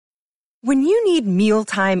When you need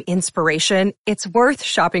mealtime inspiration, it's worth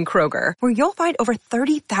shopping Kroger, where you'll find over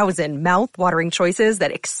 30,000 mouth-watering choices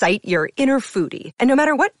that excite your inner foodie. And no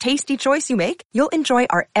matter what tasty choice you make, you'll enjoy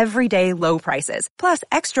our everyday low prices, plus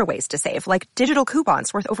extra ways to save, like digital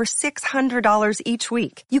coupons worth over $600 each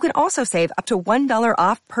week. You can also save up to $1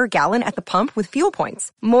 off per gallon at the pump with fuel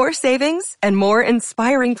points. More savings and more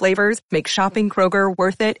inspiring flavors make shopping Kroger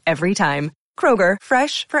worth it every time. Kroger,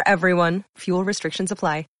 fresh for everyone. Fuel restrictions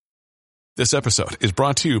apply. This episode is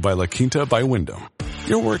brought to you by La Quinta by Wyndham.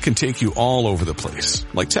 Your work can take you all over the place,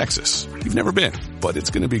 like Texas. You've never been, but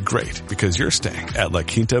it's going to be great because you're staying at La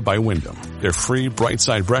Quinta by Wyndham. Their free Bright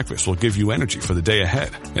Side breakfast will give you energy for the day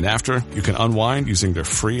ahead. And after, you can unwind using their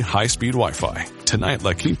free high-speed Wi-Fi. Tonight,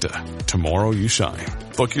 La Quinta. Tomorrow, you shine.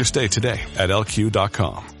 Book your stay today at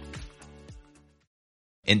LQ.com.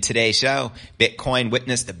 In today's show, Bitcoin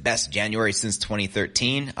witnessed the best January since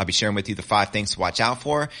 2013. I'll be sharing with you the 5 things to watch out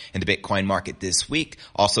for in the Bitcoin market this week.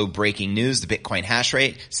 Also breaking news, the Bitcoin hash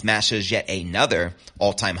rate smashes yet another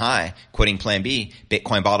all-time high. Quoting Plan B,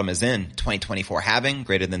 Bitcoin bottom is in. 2024 halving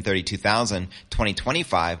greater than 32,000.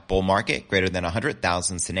 2025 bull market greater than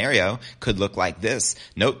 100,000 scenario could look like this.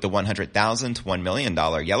 Note the $100,000 to $1 million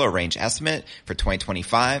yellow range estimate for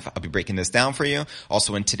 2025. I'll be breaking this down for you.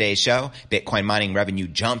 Also in today's show, Bitcoin mining revenue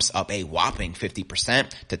jumps up a whopping 50%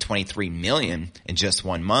 to $23 million in just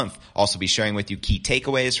 1 month. Also be sharing with you key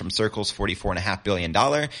takeaways from Circle's $44.5 billion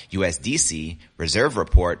USDC reserve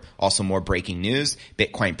report. Also more breaking news.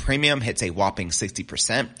 Bitcoin premium hits a whopping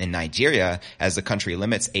 60% in Nigeria as the country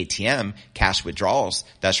limits ATM cash withdrawals.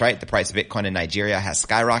 That's right. The price of Bitcoin in Nigeria has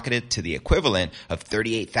skyrocketed to the equivalent of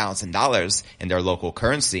 $38,000 in their local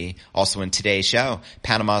currency. Also in today's show,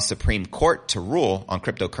 Panama's Supreme Court to rule on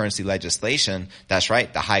cryptocurrency legislation. That's right.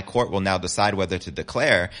 The High Court will now decide whether to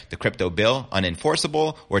declare the crypto bill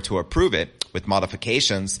unenforceable or to approve it with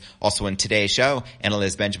modifications. Also in today's show,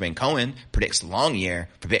 analyst Benjamin Cohen predicts long year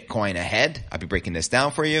for Bitcoin ahead. I'll be breaking this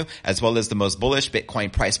down for you, as well as the most bullish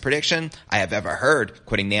Bitcoin price prediction I have ever heard.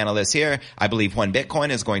 Quoting the analyst here, I believe one Bitcoin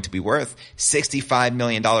is going to be worth $65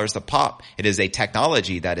 million a pop. It is a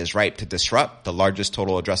technology that is ripe to disrupt the largest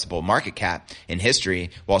total addressable market cap in history.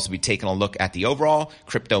 We'll also be taking a look at the overall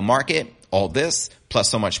crypto market. All this, plus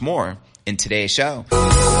so much more, in today's show.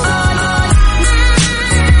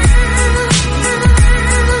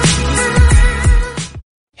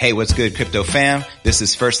 Hey, what's good, crypto fam? This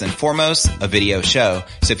is first and foremost a video show.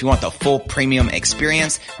 So if you want the full premium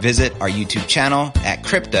experience, visit our YouTube channel at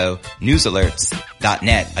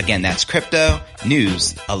cryptonewsalerts.net. Again, that's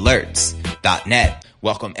cryptonewsalerts.net.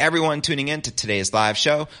 Welcome everyone tuning in to today's live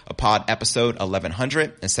show, a pod episode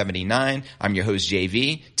 1179. I'm your host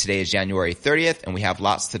JV. Today is January 30th and we have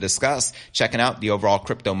lots to discuss. Checking out the overall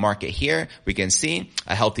crypto market here, we can see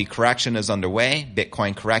a healthy correction is underway.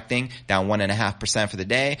 Bitcoin correcting down 1.5% for the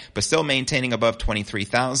day, but still maintaining above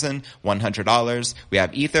 $23,100. We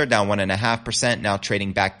have Ether down 1.5%, now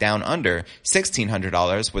trading back down under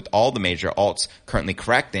 $1,600 with all the major alts currently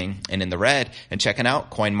correcting and in the red. And checking out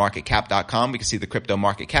coinmarketcap.com, we can see the crypto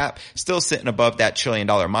market cap still sitting above that $1 trillion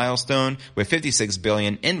milestone with 56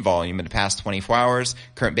 billion in volume in the past 24 hours.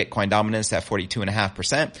 Current Bitcoin dominance at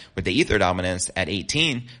 42.5% with the Ether dominance at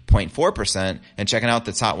 18.4%. And checking out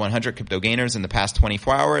the top 100 crypto gainers in the past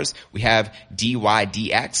 24 hours, we have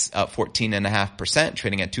DYDX up 14.5%,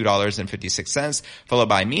 trading at $2.56, followed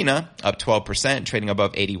by Mina up 12%, trading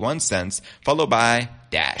above 81 cents, followed by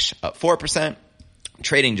Dash up 4%.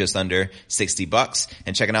 Trading just under $60.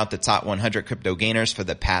 And checking out the top 100 crypto gainers for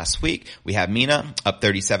the past week, we have Mina up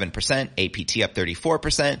 37%, APT up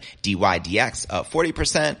 34%, DYDX up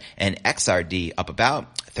 40%, and XRD up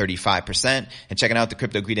about 35%. And checking out the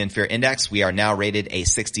Crypto Greed and Fear Index, we are now rated a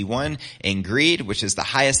 61 in greed, which is the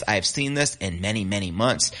highest I've seen this in many, many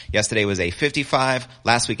months. Yesterday was a 55,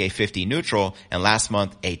 last week a 50 neutral, and last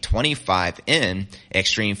month a 25 in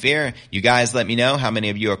extreme fear. You guys let me know how many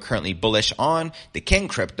of you are currently bullish on the King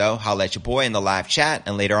Crypto. Holla at your boy in the live chat,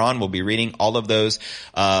 and later on we'll be reading all those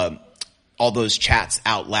chats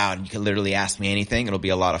out loud. You can literally ask me anything. It'll be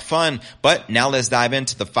a lot of fun. But now let's dive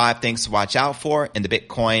into the 5 things to watch out for in the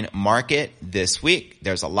Bitcoin market this week.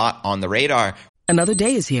 There's a lot on the radar. Another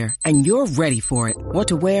day is here and you're ready for it. What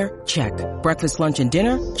to wear? Check. Breakfast, lunch, and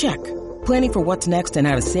dinner? Check. Planning for what's next and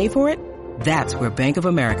how to save for it? That's where Bank of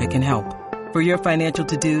America can help. For your financial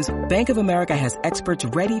to-dos, Bank of America has experts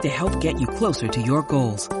ready to help get you closer to your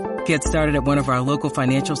goals. Get started at one of our local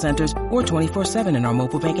financial centers or 24/7 in our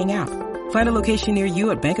mobile banking app. Find a location near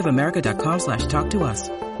you at bankofamerica.com/talktous.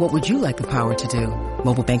 What would you like the power to do?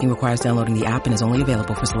 Mobile banking requires downloading the app and is only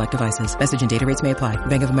available for select devices. Message and data rates may apply.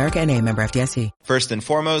 Bank of America N.A., member FDIC. First and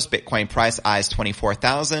foremost, Bitcoin price eyes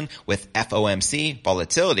 24,000 with FOMC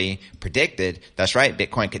volatility predicted. That's right,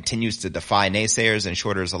 Bitcoin continues to defy naysayers and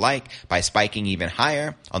shorters alike by spiking even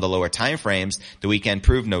higher on the lower time frames. The weekend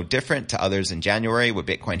proved no different to others in January, with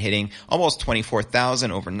Bitcoin hitting almost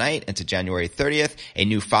 24,000 overnight into January 30th, a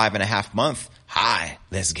new 5.5-month high.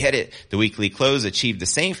 Let's get it. The weekly close achieved the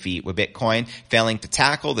same feat, with Bitcoin failing to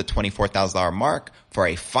tackle the $24,000 mark for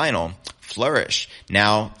a final flourish.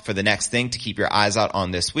 Now, for the next thing to keep your eyes out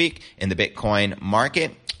on this week in the Bitcoin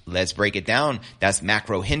market, let's break it down. That's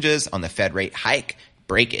macro hinges on the Fed rate hike.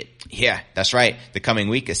 Break it. Yeah, that's right. The coming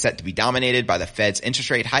week is set to be dominated by the Fed's interest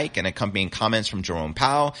rate hike and accompanying comments from Jerome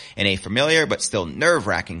Powell in a familiar but still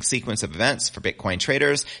nerve-wracking sequence of events for Bitcoin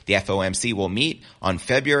traders. The FOMC will meet on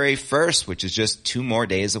February 1st, which is just 2 more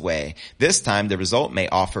days away. This time, the result may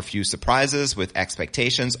offer few surprises, with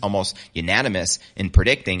expectations almost unanimous in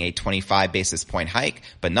predicting a 25 basis point hike,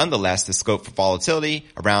 but nonetheless, the scope for volatility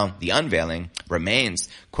around the unveiling remains.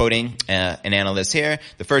 Quoting an analyst here,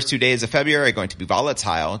 the first 2 days of February are going to be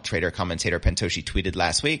volatile, trader commentator Pentoshi tweeted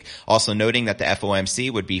last week, also noting that the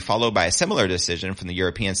FOMC would be followed by a similar decision from the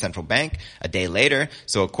European Central Bank a day later.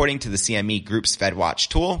 So according to the CME Group's FedWatch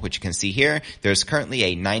tool, which you can see here, there's currently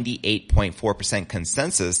a 98.4%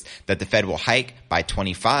 consensus that the Fed will hike by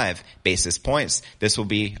 25 basis points. This will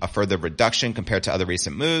be a further reduction compared to other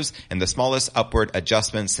recent moves and the smallest upward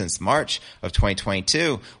adjustment since March of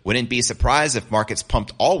 2022. Wouldn't be surprised if markets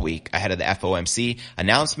pumped all week ahead of the FOMC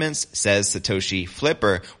announcements, says Satoshi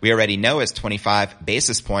Flipper. We already know it's 25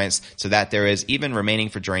 basis points, so that there is even remaining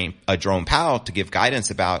for Jerome Powell to give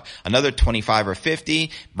guidance about another 25 or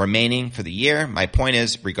 50 remaining for the year. My point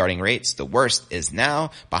is, regarding rates, the worst is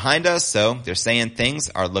now behind us, so they're saying things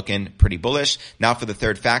are looking pretty bullish. Now for the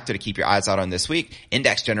third factor to keep your eyes out on this week,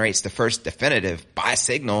 index generates the first definitive buy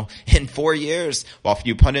signal in 4 years. While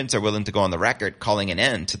few pundits are willing to go on the record calling an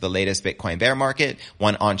end to the latest Bitcoin bear market,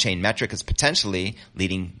 one on-chain metric is potentially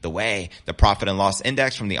leading the way. The profit and loss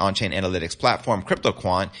index from the on-chain analytics platform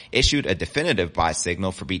CryptoQuant issued a definitive buy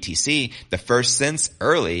signal for BTC, the first since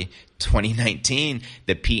early 2019.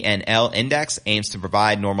 The PNL index aims to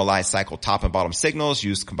provide normalized cycle top and bottom signals,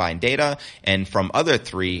 use combined data and from other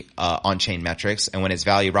 3 on-chain metrics, and when its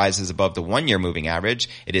value rises above the 1-year moving average,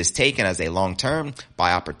 it is taken as a long-term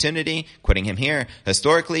buy opportunity. Quoting him here,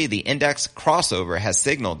 historically, the index crossover has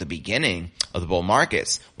signaled the beginning of the bull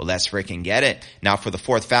markets. Well, let's freaking get it. Now for the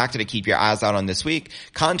fourth factor to keep your eyes out on this week,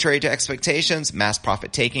 contrary to expectations, mass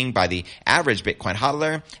profit taking by the average Bitcoin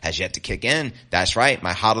hodler has yet to kick in. That's right,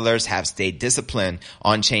 my hodlers have stayed disciplined.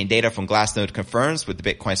 On-chain data from Glassnode confirms, with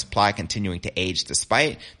the Bitcoin supply continuing to age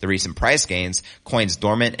despite the recent price gains, coins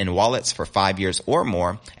dormant in wallets for 5 years or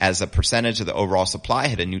more as a percentage of the overall supply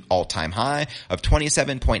hit a new all-time high of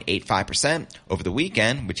 27.85% over the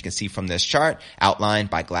weekend, which you can see from this chart outlined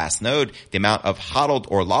by Glassnode. The amount of hodled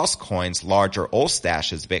or lost coins, large or old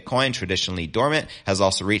stashes, Bitcoin traditionally dormant, has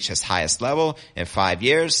also reached its highest level in 5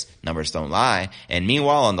 years. Numbers don't lie. And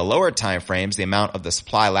meanwhile, on the lower time frames, the amount of the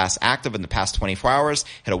supply last active in the past 24 hours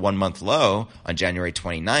hit a 1-month low on January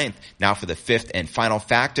 29th. Now for the fifth and final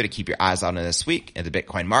factor to keep your eyes on this week in the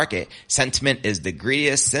Bitcoin market, sentiment is the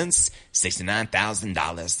greediest since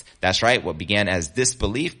 $69,000. That's right. What began as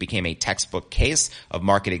disbelief became a textbook case of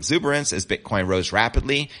market exuberance as Bitcoin rose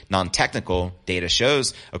rapidly. Non-technical data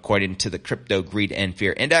shows, according to the Crypto Greed and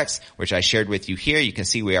Fear Index, which I shared with you here, you can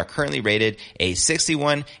see we are currently rated a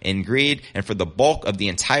 61 in greed. And for the bulk of the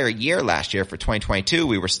entire year last year, for 2022,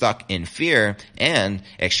 we were stuck in fear and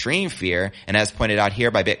extreme fear. And as pointed out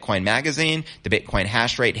here by Bitcoin Magazine, the Bitcoin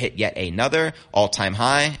hash rate hit yet another all-time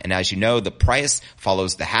high. And as you know, the price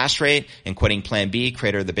follows the hash rate. And quoting Plan B,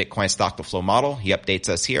 creator of the Bitcoin stock-to-flow model, he updates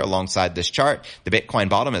us here alongside this chart. The Bitcoin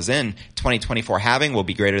bottom is in. 2024 halving will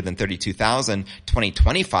be greater than 32,000.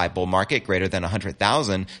 2025 bull market greater than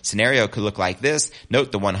 100,000. Scenario could look like this.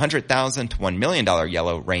 Note the $100,000 to $1 million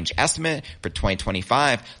yellow range estimate for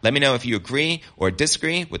 2025. Let me know if you agree or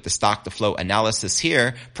disagree with the stock-to-flow analysis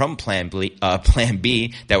here from Plan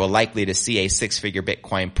B that we're likely to see a 6-figure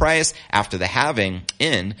Bitcoin price after the halving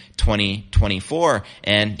in 2024.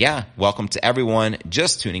 And yeah, welcome to everyone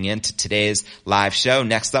just tuning in to today's live show.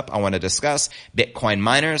 Next up, I want to discuss Bitcoin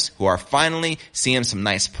miners who are finally seeing some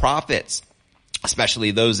nice profits,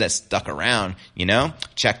 especially those that stuck around,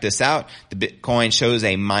 Check this out. The Bitcoin shows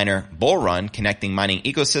a miner bull run connecting mining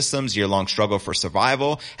ecosystems. Year-long struggle for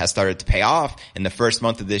survival has started to pay off. In the first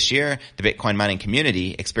month of this year, the Bitcoin mining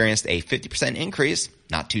community experienced a 50% increase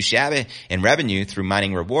not too shabby. In revenue through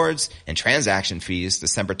mining rewards and transaction fees,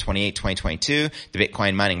 December 28, 2022, the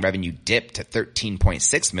Bitcoin mining revenue dipped to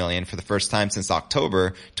 $13.6 million for the first time since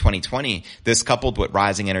October 2020. This, coupled with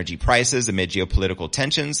rising energy prices amid geopolitical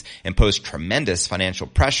tensions, imposed tremendous financial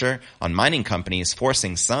pressure on mining companies,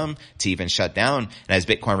 forcing some to even shut down. And as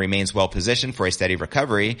Bitcoin remains well positioned for a steady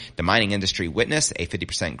recovery, the mining industry witnessed a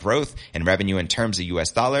 50% growth in revenue in terms of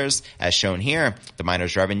US dollars. As shown here, the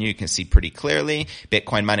miners' revenue, you can see pretty clearly.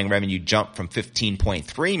 Bitcoin mining revenue jumped from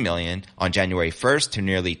 $15.3 million on January 1st to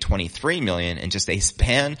nearly $23 million in just a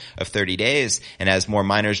span of 30 days. And as more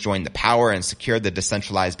miners joined the power and secured the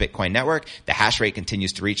decentralized Bitcoin network, the hash rate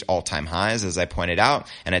continues to reach all-time highs, as I pointed out.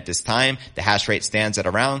 And at this time, the hash rate stands at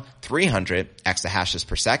around 300 exahashes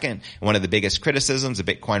per second. One of the biggest criticisms of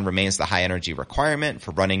Bitcoin remains the high energy requirement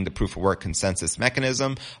for running the proof-of-work consensus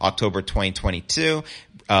mechanism. October 2022,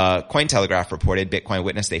 Cointelegraph reported Bitcoin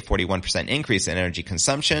witnessed a 41% increase in energy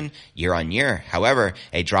consumption year on year. However,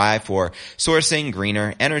 a drive for sourcing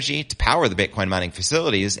greener energy to power the Bitcoin mining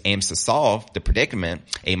facilities aims to solve the predicament.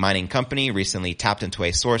 A mining company recently tapped into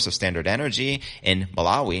a source of standard energy in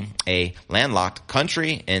Malawi, a landlocked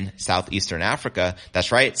country in southeastern Africa.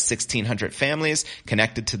 That's right, 1,600 families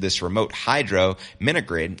connected to this remote hydro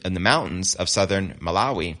mini-grid in the mountains of southern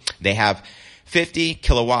Malawi. They have 50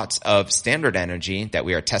 kilowatts of standard energy that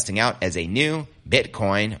we are testing out as a new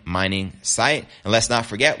Bitcoin mining site. And let's not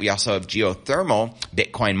forget, we also have geothermal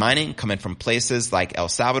Bitcoin mining coming from places like El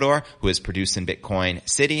Salvador, who is producing Bitcoin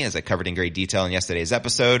City, as I covered in great detail in yesterday's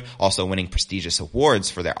episode, also winning prestigious awards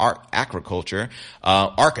for their architecture.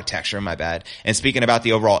 And speaking about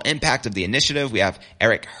the overall impact of the initiative, we have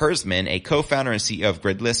Eric Hersman, a co-founder and CEO of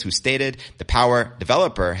Gridless, who stated the power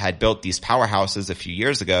developer had built these powerhouses a few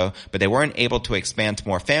years ago, but they weren't able to expand to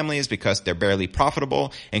more families because they're barely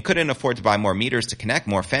profitable and couldn't afford to buy more meters to connect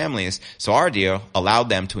more families. So our deal allowed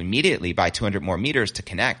them to immediately buy 200 more meters to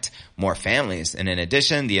connect more families. And in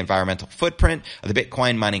addition, the environmental footprint of the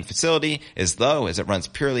Bitcoin mining facility is low, as it runs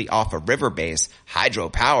purely off of river-based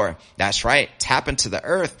hydropower. That's right. Tap into the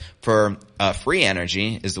earth for free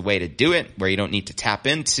energy is the way to do it, where you don't need to tap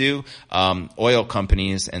into oil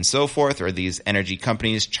companies and so forth, or these energy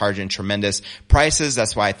companies charging tremendous prices.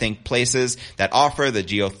 That's why I think places that offer the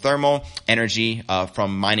geothermal energy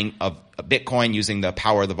from mining of Bitcoin using the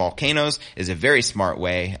power of the volcanoes is a very smart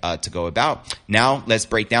way to go about. Now, let's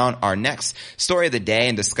break down our next story of the day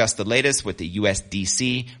and discuss the latest with the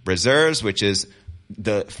USDC reserves, which is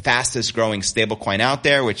the fastest growing stablecoin out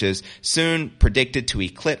there, which is soon predicted to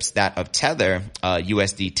eclipse that of Tether,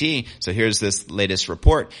 USDT. So here's this latest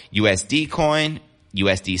report. USD Coin,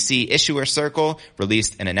 USDC issuer Circle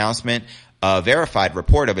released an announcement, a verified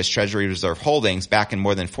report of its Treasury Reserve holdings, backing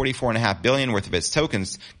more than $44.5 billion worth of its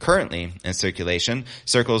tokens currently in circulation.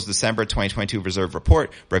 Circle's December 2022 reserve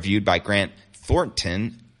report, reviewed by Grant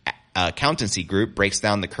Thornton Accountancy Group, breaks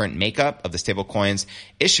down the current makeup of the stablecoin's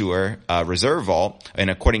issuer reserve vault. And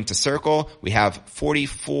according to Circle, we have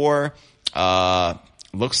 44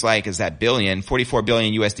 44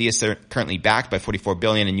 billion USD is currently backed by 44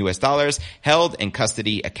 billion in US dollars held in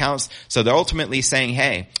custody accounts. So they're ultimately saying,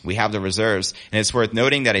 hey, we have the reserves. And it's worth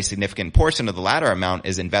noting that a significant portion of the latter amount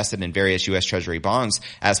is invested in various US Treasury bonds.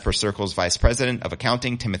 As per Circle's Vice President of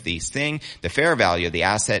Accounting, Timothy Singh, the fair value of the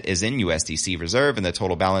asset is in USDC reserve, and the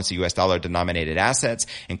total balance of US dollar denominated assets,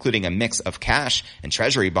 including a mix of cash and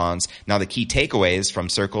Treasury bonds. Now, the key takeaways from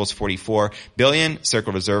Circle's 44 billion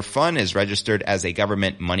Circle Reserve Fund is registered as a government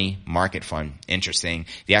money market fund. Interesting.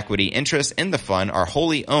 The equity interests in the fund are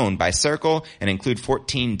wholly owned by Circle and include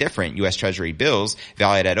 14 different U.S. Treasury bills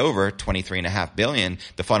valued at over $23.5 billion.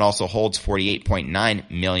 The fund also holds $48.9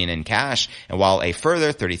 million in cash, and while a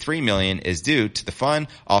further $33 million is due to the fund,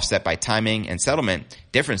 offset by timing and settlement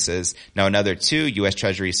differences. Now, another 2 U.S.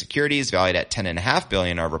 Treasury securities valued at $10.5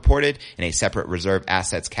 billion are reported in a separate reserve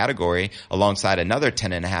assets category, alongside another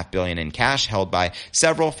 $10.5 billion in cash held by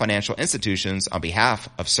several financial institutions on behalf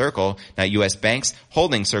of Circle. Now, U.S. banks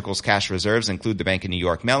holding Circle's cash reserves include the Bank of New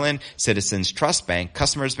York Mellon, Citizens Trust Bank,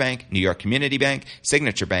 Customers Bank, New York Community Bank,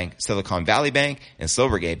 Signature Bank, Silicon Valley Bank, and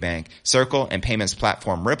Silvergate Bank. Circle and payments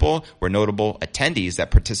platform Ripple were notable attendees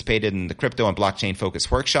that participated in the crypto and blockchain-focused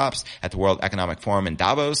workshops at the World Economic Forum in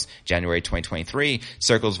Davos, January 2023.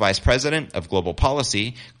 Circle's Vice President of Global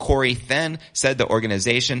Policy, Corey Then, said the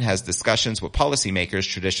organization has discussions with policymakers,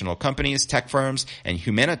 traditional companies, tech firms, and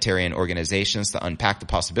humanitarian organizations to unpack the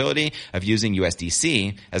possibility of using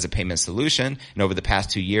USDC as a payment solution. And over the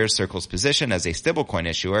past 2 years, Circle's position as a stablecoin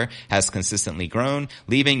issuer has consistently grown,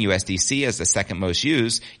 leaving USDC as the second most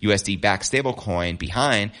used USD-backed stablecoin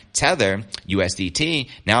behind Tether, USDT.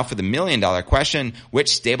 Now for the $1 million question, which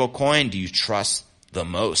stablecoin do you trust the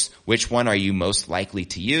most? Which one are you most likely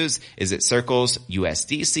to use? Is it Circle's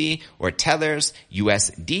USDC or Tether's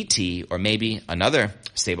USDT or maybe another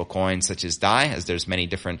stablecoin such as DAI, as there's many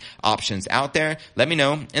different options out there? Let me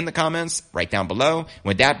know in the comments right down below.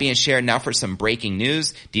 With that being shared, now for some breaking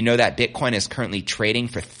news. Do you know that Bitcoin is currently trading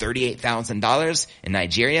for $38,000 in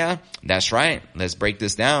Nigeria? That's right. Let's break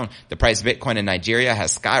this down. The price of Bitcoin in Nigeria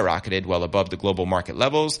has skyrocketed well above the global market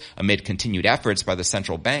levels amid continued efforts by the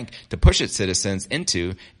central bank to push its citizens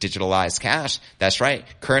into digitalized cash. That's right.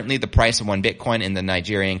 Currently, the price of one Bitcoin in the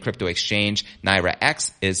Nigerian crypto exchange Naira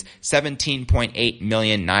X is 17.8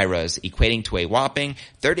 million Nairas, equating to a whopping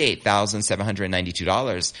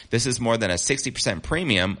 $38,792. This is more than a 60%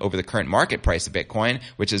 premium over the current market price of Bitcoin,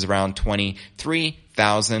 which is around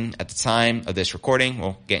 23,000 at the time of this recording.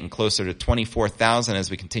 We're getting closer to 24,000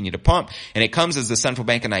 as we continue to pump. And it comes as the Central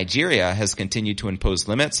Bank of Nigeria has continued to impose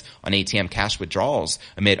limits on ATM cash withdrawals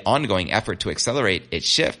amid ongoing effort to accelerate its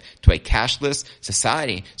shift to a cashless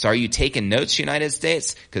society. So are you taking notes, United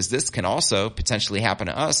States? Because this can also potentially happen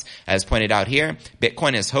to us. As pointed out here,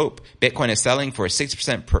 Bitcoin is hope. Bitcoin is selling for a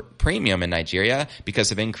 60% premium in Nigeria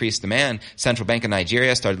because of increased demand. Central Bank of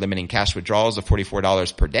Nigeria started limiting cash withdrawals of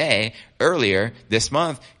 $44 per day earlier this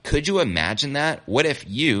month. Could you imagine that? What if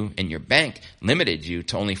you and your bank limited you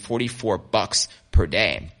to only $44 per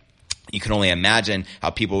day? You can only imagine how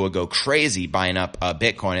people would go crazy buying up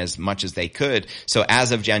Bitcoin as much as they could. So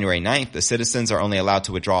as of January 9th, the citizens are only allowed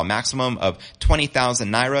to withdraw a maximum of 20,000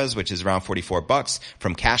 Nairas, which is around $44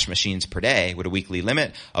 from cash machines per day, with a weekly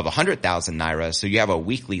limit of 100,000 Nairas. So you have a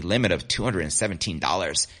weekly limit of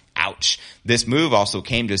 $217. Ouch. This move also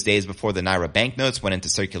came just days before the Naira banknotes went into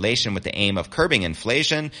circulation with the aim of curbing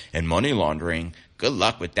inflation and money laundering. Good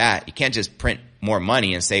luck with that. You can't just print more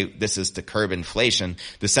money and say this is to curb inflation.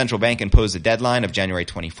 The central bank imposed a deadline of January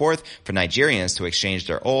 24th for Nigerians to exchange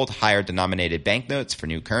their old, higher denominated banknotes for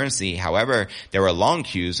new currency. However, there were long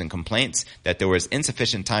queues and complaints that there was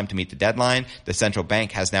insufficient time to meet the deadline. The central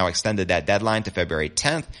bank has now extended that deadline to February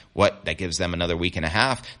 10th. That gives them another week and a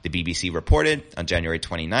half, the BBC reported on January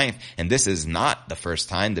 29th. And this is not the first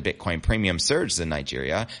time the Bitcoin premium surged in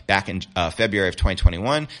Nigeria. Back in February of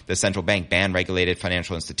 2021, the central bank banned regulated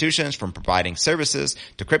financial institutions from providing services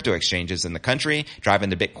to crypto exchanges in the country, driving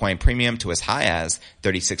the Bitcoin premium to as high as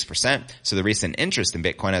 36%. So the recent interest in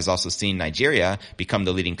Bitcoin has also seen Nigeria become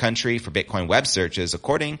the leading country for Bitcoin web searches,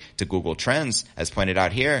 according to Google Trends. As pointed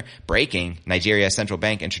out here, breaking, Nigeria's central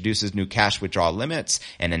bank introduces new cash withdrawal limits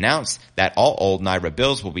and announced that all old Naira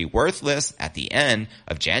bills will be worthless at the end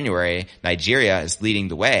of January. Nigeria is leading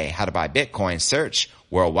the way. How to buy Bitcoin search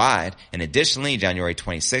worldwide. And additionally, January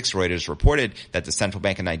 26, Reuters reported that the Central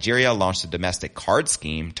Bank of Nigeria launched a domestic card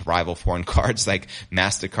scheme to rival foreign cards like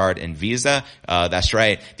MasterCard and Visa. That's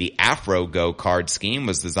right. The AfroGo card scheme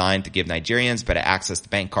was designed to give Nigerians better access to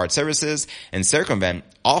bank card services and circumvent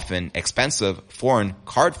often expensive foreign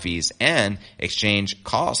card fees and exchange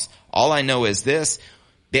costs. All I know is this: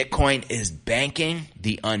 Bitcoin is banking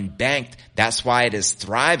the unbanked. That's why it is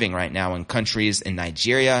thriving right now in countries in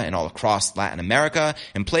Nigeria and all across Latin America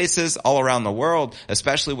and places all around the world,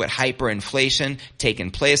 especially with hyperinflation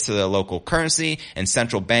taking place to the local currency and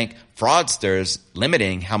central bank fraudsters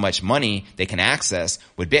limiting how much money they can access.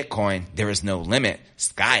 With Bitcoin, there is no limit.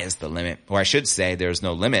 Sky is the limit. Or I should say there is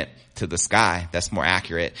no limit to the sky. That's more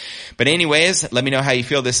accurate. But anyways, let me know how you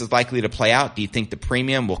feel this is likely to play out. Do you think the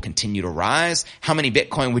premium will continue to rise? How many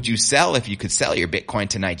Bitcoin would you sell if you could sell your Bitcoin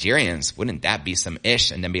to Nigerians? Wouldn't that be some ish?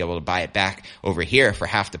 And then be able to buy it back over here for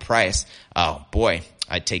half the price. Oh boy,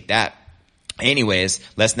 I'd take that. Anyways,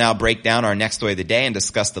 let's now break down our next story of the day and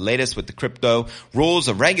discuss the latest with the crypto rules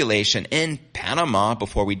of regulation in Panama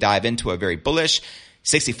before we dive into a very bullish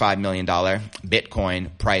 $65 million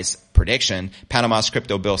Bitcoin price prediction. Panama's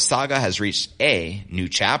crypto bill saga has reached a new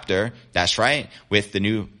chapter. That's right. With the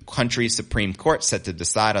new country's Supreme Court set to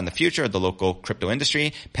decide on the future of the local crypto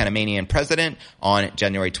industry, Panamanian president on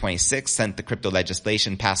January 26 sent the crypto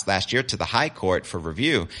legislation passed last year to the High Court for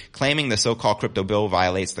review, claiming the so-called crypto bill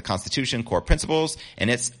violates the Constitution core principles and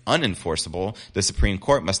it's unenforceable. The Supreme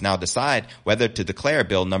Court must now decide whether to declare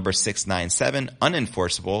Bill number 697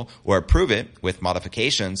 unenforceable or approve it with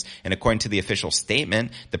modifications. And according to the official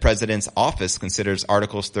statement, the president's office considers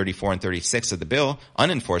Articles 34 and 36 of the bill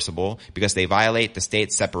unenforceable because they violate the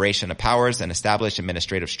state's separation of powers and establish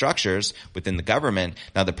administrative structures within the government.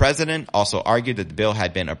 Now, the president also argued that the bill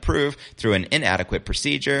had been approved through an inadequate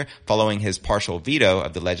procedure following his partial veto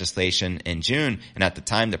of the legislation in June. And at the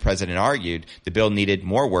time, the president argued the bill needed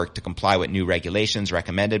more work to comply with new regulations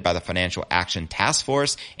recommended by the Financial Action Task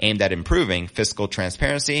Force aimed at improving fiscal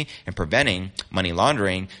transparency and preventing money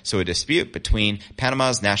laundering. So a dispute between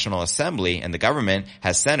Panama's National National Assembly and the government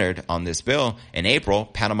has centered on this bill. In April,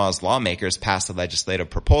 Panama's lawmakers passed a legislative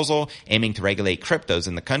proposal aiming to regulate cryptos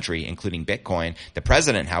in the country, including Bitcoin. The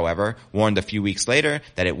president, however, warned a few weeks later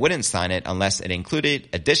that it wouldn't sign it unless it included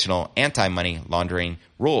additional anti-money laundering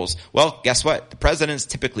rules. Well, guess what? The presidents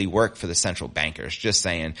typically work for the central bankers. Just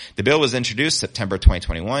saying. The bill was introduced September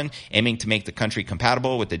 2021, aiming to make the country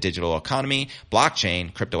compatible with the digital economy,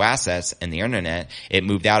 blockchain, crypto assets, and the internet. It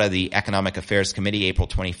moved out of the Economic Affairs Committee April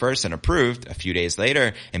 21st and approved a few days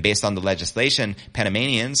later. And based on the legislation,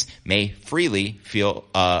 Panamanians may freely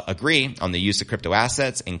agree on the use of crypto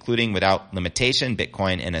assets, including without limitation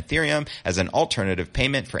Bitcoin and Ethereum, as an alternative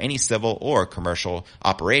payment for any civil or commercial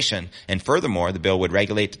operation. And furthermore, the bill would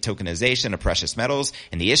regulate the tokenization of precious metals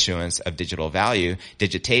and the issuance of digital value,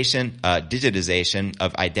 digitization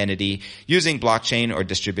of identity using blockchain or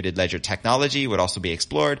distributed ledger technology would also be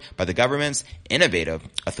explored by the government's innovative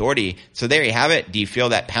authority. So there you have it. Do you feel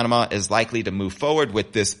that Panama is likely to move forward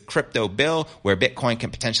with this crypto bill where Bitcoin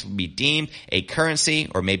can potentially be deemed a currency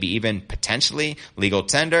or maybe even potentially legal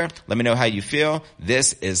tender? Let me know how you feel.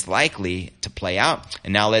 This is likely to play out.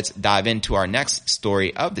 And now let's dive into our next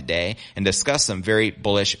story of the day and discuss some very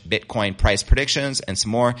bullish Bitcoin price predictions and some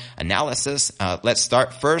more analysis. Let's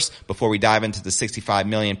start first before we dive into the 65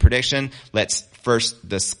 million prediction. Let's first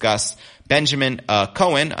discuss Benjamin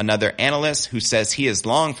Cohen, another analyst who says he is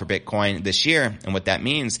long for Bitcoin this year. And what that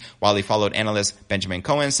means, widely followed analyst Benjamin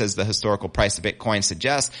Cohen says the historical price of Bitcoin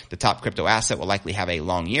suggests the top crypto asset will likely have a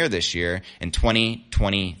long year this year in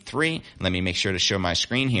 2023. Let me make sure to show my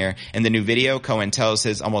screen here. In the new video, Cohen tells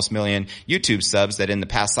his almost million YouTube subs that in the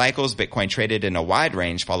past cycles, Bitcoin traded in a wide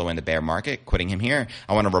range following the bear market. Quoting him here,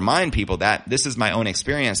 I want to remind people that this is my own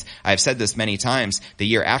experience. I've said this many times. The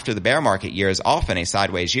year after the bear market year is often a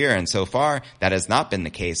sideways year, and so far, that has not been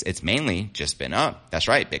the case. It's mainly just been up. That's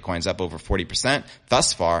right. Bitcoin's up over 40%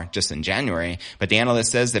 thus far, just in January. But the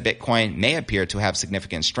analyst says that Bitcoin may appear to have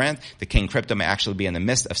significant strength. The King Crypto may actually be in the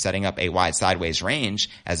midst of setting up a wide sideways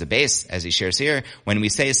range as a base, as he shares here. When we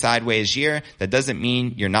say sideways year, that doesn't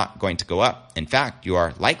mean you're not going to go up. In fact, you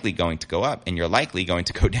are likely going to go up and you're likely going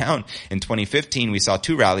to go down. In 2015, we saw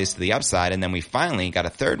two rallies to the upside, and then we finally got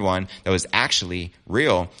a third one that was actually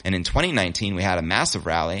real. And in 2019, we had a massive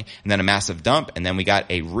rally and then a massive dump, and then we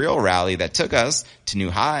got a real rally that took us to new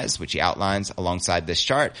highs, which he outlines alongside this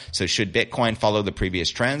chart. So should Bitcoin follow the previous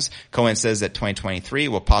trends? Cohen says that 2023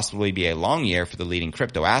 will possibly be a long year for the leading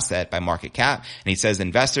crypto asset by market cap, and he says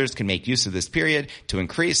investors can make use of this period to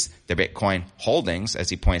increase their Bitcoin holdings, as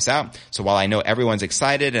he points out. So while I know everyone's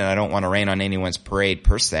excited and I don't want to rain on anyone's parade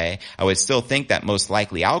per se, I would still think that most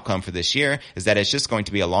likely outcome for this year is that it's just going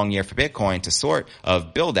to be a long year for Bitcoin to sort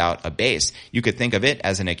of build out a base. You could think of it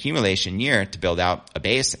as an accumulation year to build out a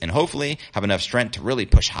base and hopefully have enough strength to really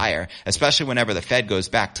push higher, especially whenever the Fed goes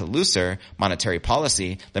back to looser monetary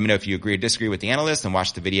policy. Let me know if you agree or disagree with the analyst and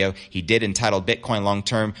watch the video he did entitled Bitcoin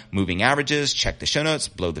Long-Term Moving Averages. Check the show notes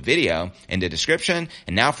below the video in the description.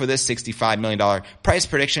 And now for this $65 million price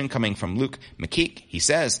prediction coming from Luke McKeek. He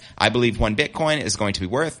says, I believe one Bitcoin is going to be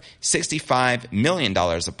worth $65 million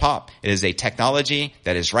a pop. It is a technology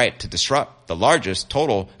that is ripe to disrupt the largest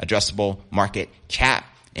total addressable market cap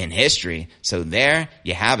in history. So there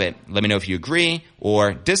you have it. Let me know if you agree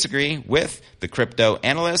or disagree with the crypto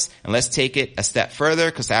analyst. And let's take it a step further,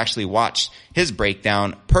 because I actually watched his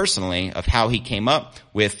breakdown personally of how he came up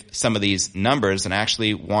with some of these numbers, and I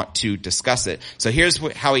actually want to discuss it. So here's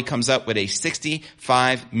how he comes up with a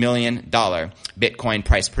 $65 million Bitcoin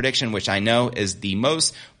price prediction, which I know is the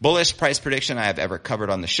most bullish price prediction I have ever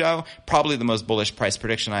covered on the show. Probably the most bullish price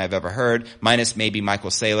prediction I have ever heard, minus maybe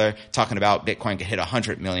Michael Saylor talking about Bitcoin could hit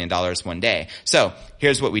 $100 million one day. So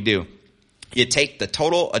here's what we do. You take the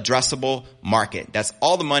total addressable market. That's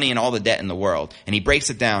all the money and all the debt in the world. And he breaks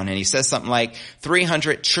it down and he says something like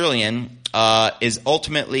 300 trillion is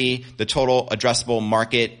ultimately the total addressable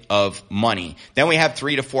market of money. Then we have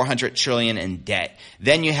 300 to 400 trillion in debt.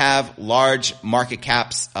 Then you have large market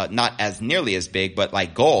caps, not as nearly as big, but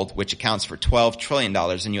like gold, which accounts for $12 trillion.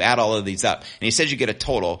 And you add all of these up. And he says you get a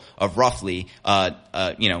total of roughly, what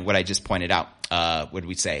I just pointed out. What did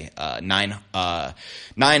we say?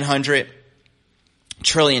 900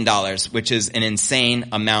 trillion dollars, which is an insane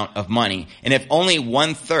amount of money. And if only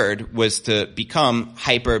 1/3 was to become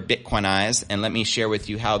hyper Bitcoinized, and let me share with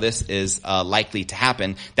you how this is likely to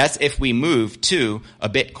happen. That's if we move to a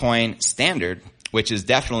Bitcoin standard, which is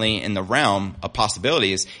definitely in the realm of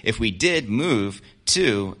possibilities. If we did move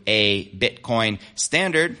to a Bitcoin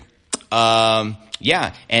standard,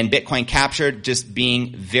 Yeah, and Bitcoin captured just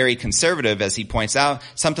being very conservative, as he points out,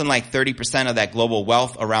 something like 30% of that global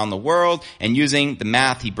wealth around the world. And using the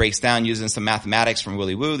math, he breaks down using some mathematics from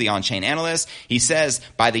Willy Woo, the on-chain analyst. He says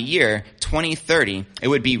by the year 2030, it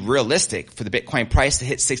would be realistic for the Bitcoin price to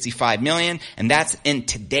hit 65 million. And that's in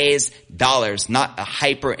today's dollars, not a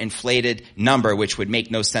hyper-inflated number, which would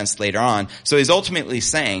make no sense later on. So he's ultimately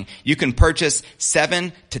saying you can purchase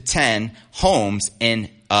 7 to 10 homes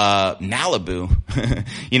in Malibu,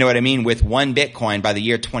 you know what I mean, with one Bitcoin by the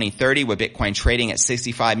year 2030, with Bitcoin trading at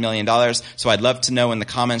 $65 million. So I'd love to know in the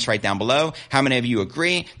comments right down below, how many of you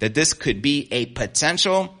agree that this could be a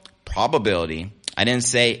potential probability? I didn't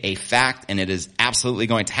say a fact, and it is absolutely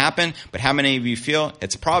going to happen, but how many of you feel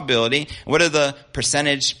it's a probability? What are the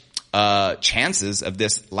percentage chances of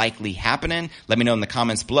this likely happening? Let me know in the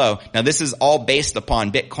comments below. Now, this is all based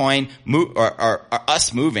upon Bitcoin or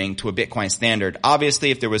us moving to a Bitcoin standard.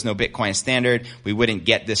 Obviously, if there was no Bitcoin standard, we wouldn't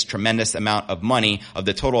get this tremendous amount of money of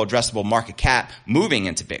the total addressable market cap moving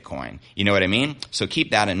into Bitcoin. You know what I mean? So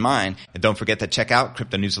keep that in mind. And don't forget to check out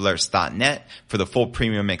cryptonewsalerts.net for the full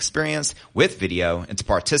premium experience with video and to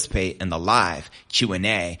participate in the live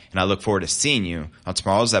Q&A. And I look forward to seeing you on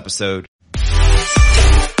tomorrow's episode